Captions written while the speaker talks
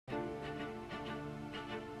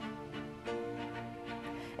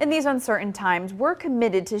In these uncertain times, we're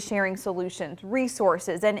committed to sharing solutions,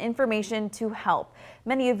 resources, and information to help.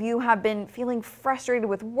 Many of you have been feeling frustrated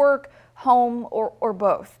with work, home, or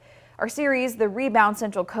both. Our series, The Rebound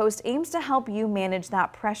Central Coast, aims to help you manage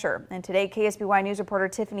that pressure. And today, KSBY News reporter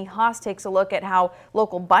Tiffany Haas takes a look at how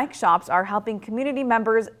local bike shops are helping community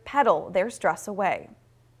members pedal their stress away.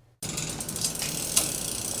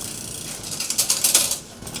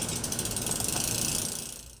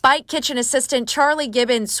 Bike kitchen assistant Charlie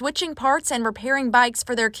Gibbons switching parts and repairing bikes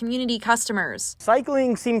for their community customers.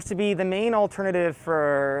 Cycling seems to be the main alternative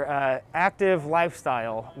for active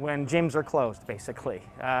lifestyle when gyms are closed, basically.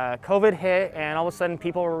 COVID hit and all of a sudden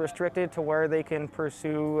people were restricted to where they can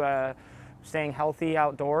pursue staying healthy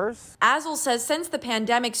outdoors. Azul says since the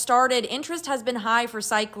pandemic started, interest has been high for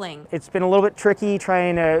cycling. It's been a little bit tricky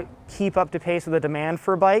trying to keep up to pace with the demand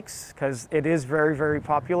for bikes because it is very, very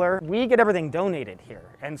popular. We get everything donated here,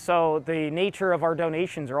 and so the nature of our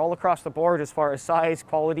donations are all across the board as far as size,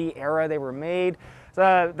 quality, era they were made.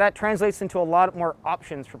 So that translates into a lot more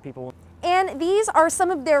options for people. And these are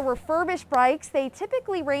some of their refurbished bikes. They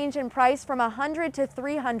typically range in price from $100 to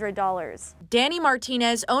 $300. Danny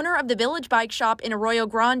Martinez, owner of the Village Bike Shop in Arroyo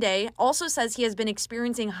Grande, also says he has been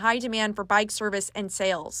experiencing high demand for bike service and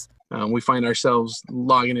sales. We find ourselves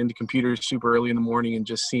logging into computers super early in the morning and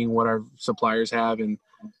just seeing what our suppliers have and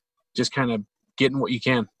just kind of getting what you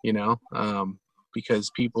can,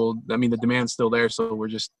 because people, the demand's still there. So we're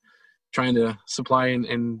just trying to supply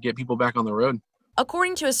and get people back on the road.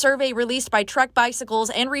 According to a survey released by Trek Bicycles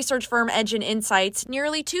and research firm Engine Insights,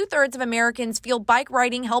 nearly 2/3 of Americans feel bike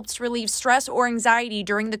riding helps relieve stress or anxiety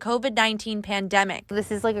during the COVID-19 pandemic.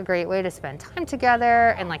 This is like a great way to spend time together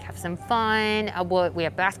and have some fun. We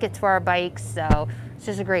have baskets for our bikes, so it's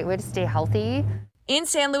just a great way to stay healthy. In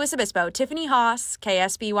San Luis Obispo, Tiffany Haas,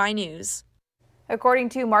 KSBY News. According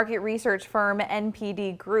to market research firm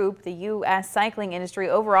NPD Group, the U.S. cycling industry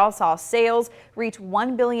overall saw sales reach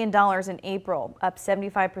 $1 billion in April, up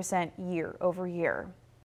 75% year over year.